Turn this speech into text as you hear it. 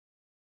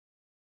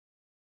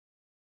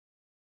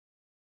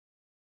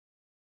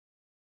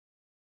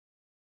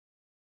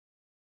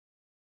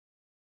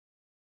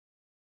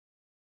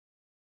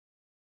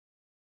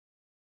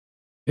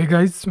Hey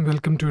guys,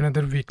 welcome to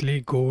another weekly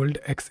gold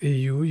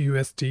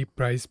XAUUSD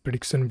price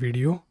prediction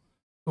video.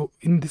 So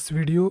in this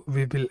video,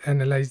 we will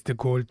analyze the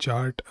gold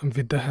chart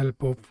with the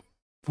help of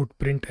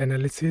footprint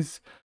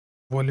analysis,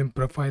 volume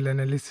profile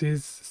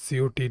analysis,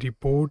 COT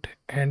report,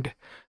 and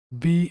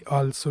we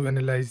also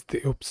analyze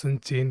the option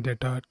chain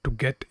data to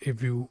get a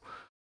view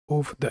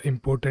of the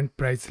important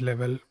price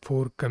level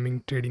for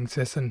coming trading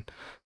session.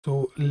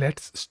 So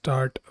let's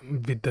start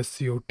with the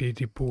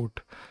COT report.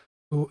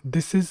 So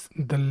this is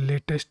the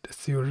latest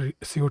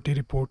COT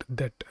report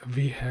that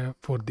we have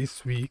for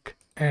this week,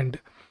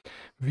 and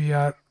we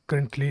are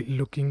currently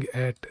looking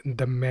at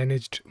the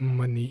managed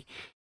money.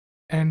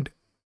 And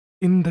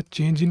in the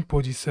change in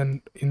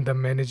position in the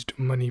managed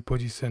money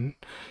position,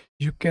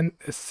 you can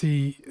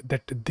see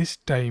that this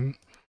time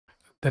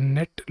the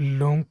net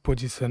long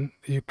position,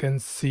 you can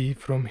see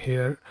from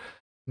here,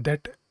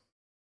 that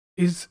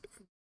is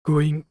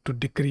going to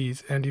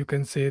decrease, and you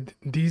can say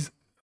these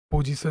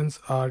positions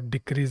are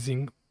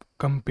decreasing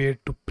compared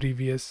to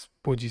previous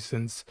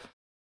positions.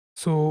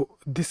 So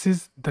this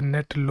is the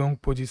net long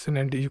position,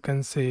 and you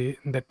can say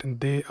that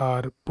they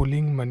are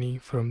pulling money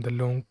from the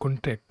long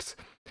contracts.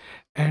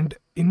 And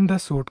in the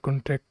short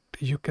contract,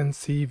 you can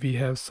see we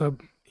have some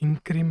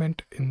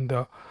increment in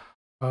the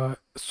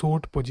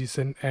short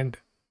position, and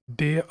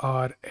they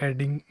are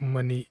adding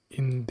money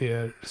in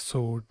their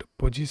short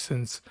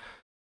positions.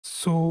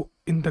 So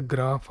in the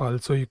graph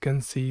also you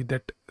can see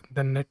that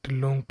the net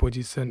long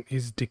position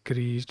is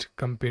decreased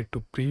compared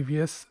to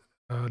previous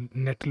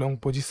net long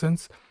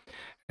positions,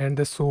 and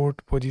the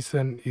short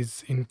position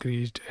is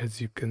increased, as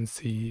you can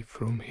see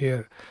from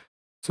here.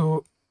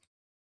 So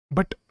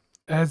but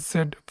as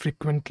said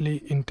frequently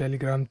in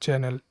Telegram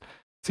channel,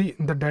 see,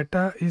 the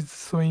data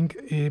is showing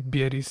a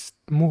bearish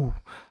move.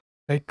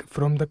 Like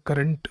from the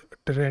current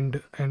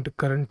trend and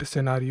current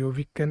scenario,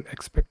 we can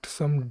expect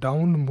some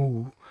down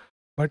move.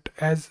 But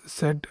as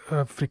said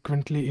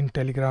frequently in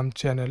Telegram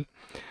channel,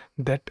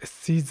 that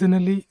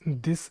seasonally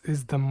this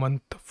is the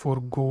month for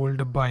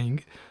gold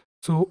buying.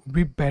 So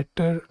we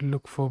better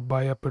look for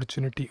buy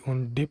opportunity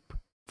on dip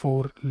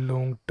for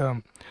long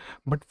term.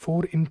 But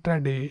for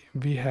intraday,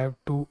 we have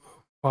to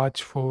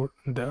watch for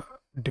the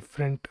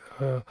different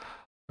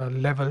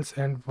levels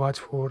and watch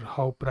for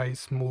how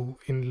price move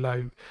in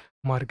live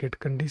market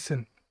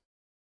condition.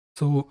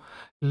 So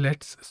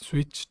let's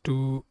switch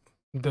to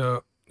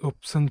the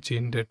option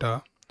chain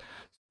data.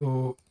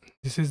 So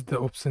this is the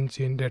option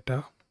chain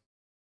data,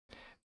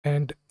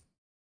 and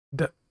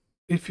the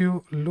if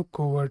you look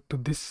over to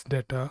this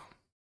data,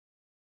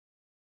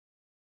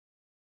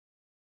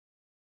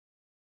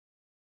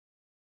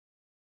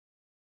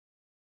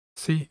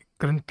 see,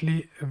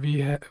 currently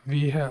we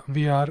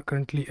are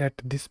currently at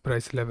this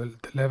price level,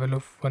 the level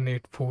of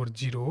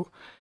 1840.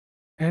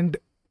 And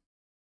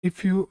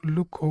if you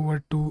look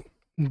over to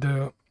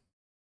the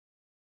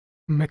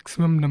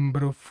maximum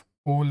number of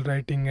call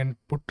writing and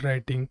put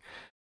writing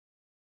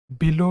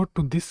below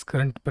to this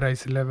current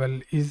price level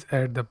is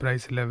at the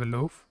price level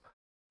of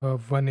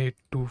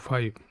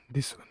 1825,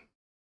 this one.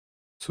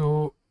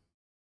 So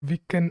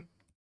we can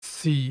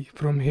see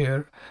from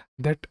here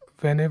that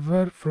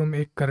whenever from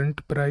a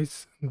current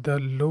price, the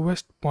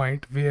lowest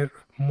point where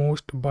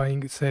most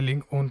buying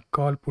selling on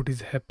call put is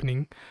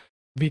happening,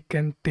 we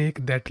can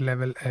take that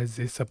level as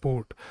a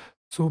support.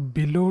 So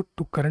below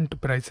to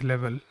current price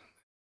level,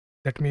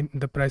 that means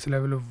the price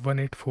level of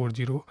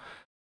 1840,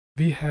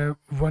 we have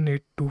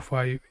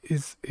 1825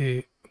 is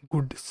a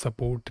good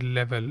support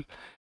level,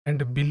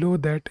 and below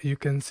that you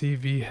can see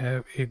we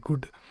have a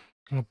good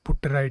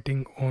put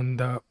writing on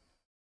the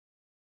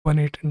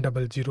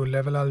 1800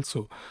 level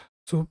also.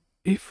 So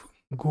if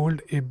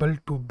gold able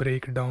to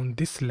break down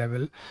this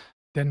level,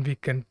 then we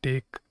can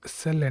take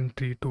sell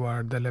entry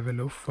toward the level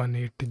of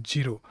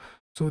 180.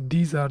 So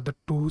these are the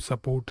two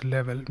support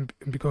level,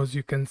 because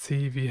you can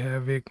see we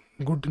have a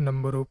good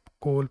number of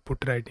call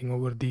put writing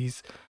over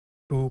these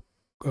two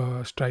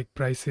strike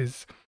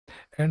prices.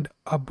 And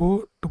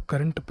above to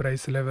current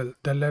price level,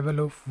 the level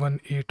of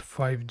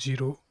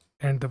 1850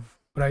 and the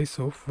price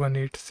of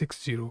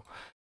 1860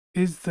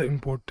 is the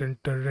important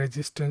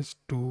resistance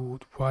to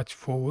watch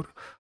for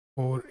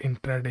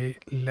intraday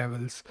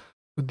levels.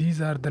 So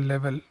these are the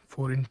level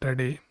for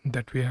intraday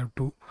that we have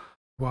to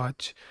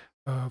watch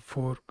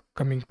for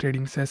coming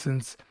trading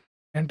sessions.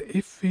 And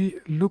if we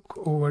look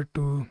over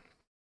to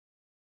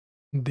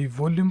the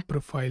volume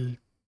profile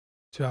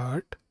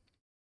chart,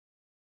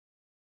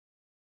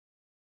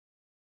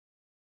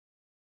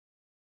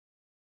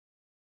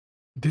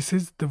 this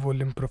is the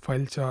volume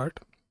profile chart,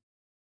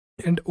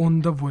 and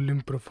on the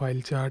volume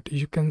profile chart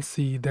you can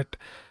see that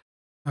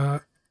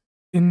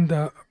in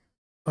the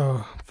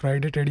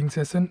Friday trading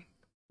session,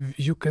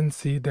 you can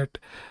see that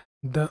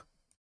the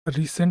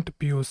recent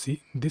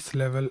POC, this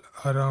level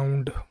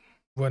around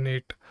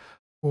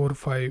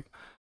 1845,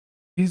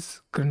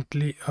 is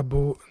currently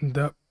above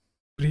the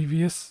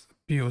previous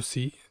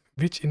POC,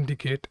 which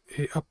indicate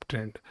a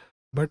uptrend.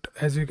 But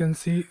as you can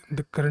see,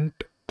 the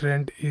current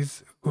trend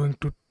is going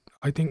to,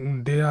 I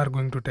think they are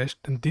going to test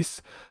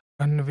this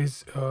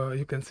unvis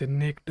you can say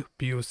naked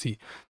POC.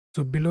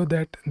 So below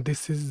that,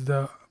 this is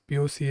the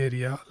POC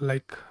area,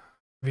 like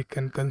we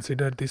can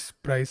consider this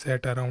price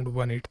at around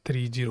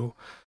 1830. So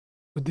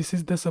this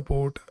is the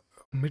support,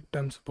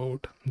 midterm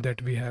support,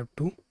 that we have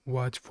to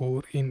watch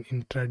for in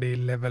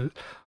intraday level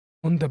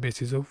on the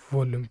basis of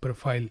volume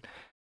profile.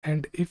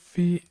 And if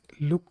we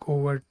look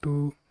over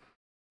to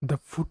the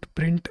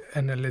footprint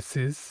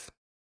analysis,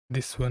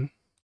 this one,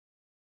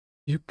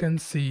 you can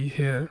see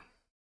here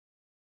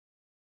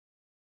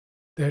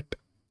that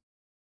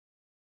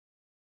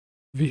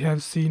we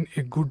have seen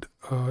a good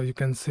you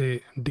can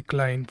say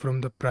decline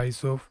from the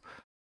price of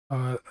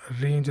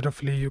range,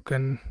 roughly you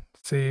can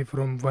say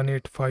from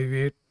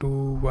 1858 to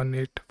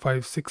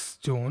 1856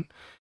 zone.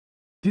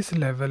 This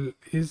level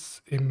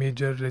is a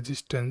major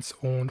resistance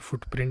on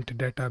footprint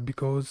data,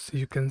 because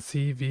you can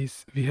see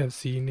we have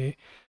seen a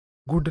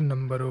good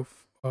number of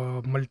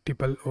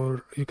multiple,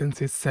 or you can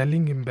say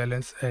selling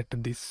imbalance at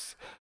this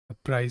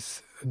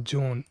price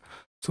zone.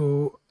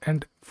 So,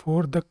 and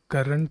for the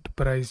current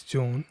price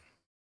zone,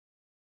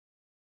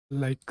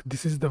 like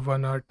this is the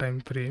 1 hour time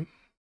frame,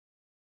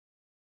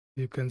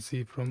 you can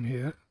see from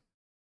here,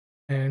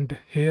 and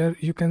here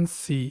you can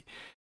see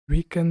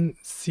we can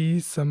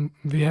see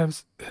we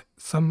have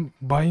some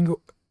buying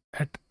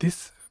at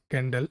this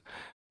candle,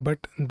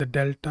 but the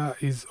delta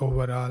is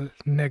overall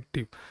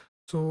negative.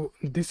 So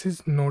this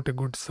is not a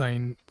good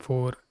sign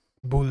for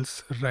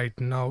bulls right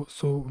now,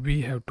 so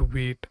we have to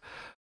wait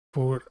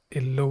for a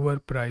lower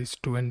price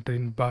to enter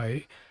in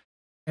buy.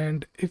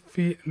 And if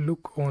we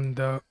look on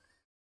the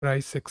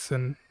price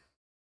action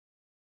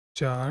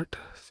chart,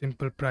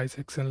 simple price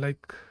action,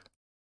 like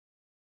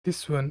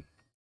this one,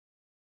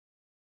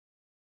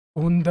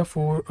 on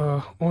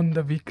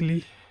the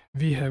weekly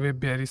we have a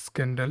bearish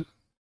candle,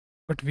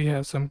 but we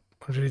have some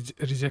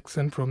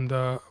rejection from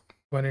the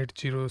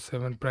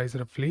 1807 price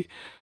roughly,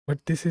 but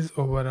this is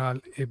overall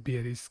a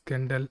bearish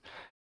candle.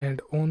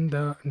 And on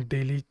the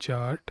daily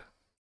chart,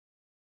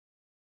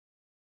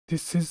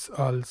 this is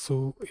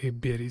also a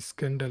bearish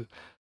candle.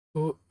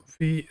 So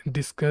we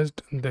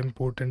discussed the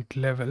important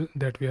level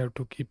that we have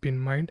to keep in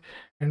mind,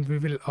 and we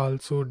will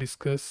also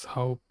discuss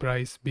how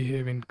price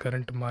behave in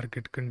current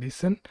market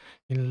condition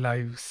in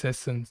live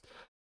sessions.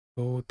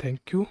 So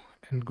thank you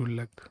and good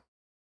luck.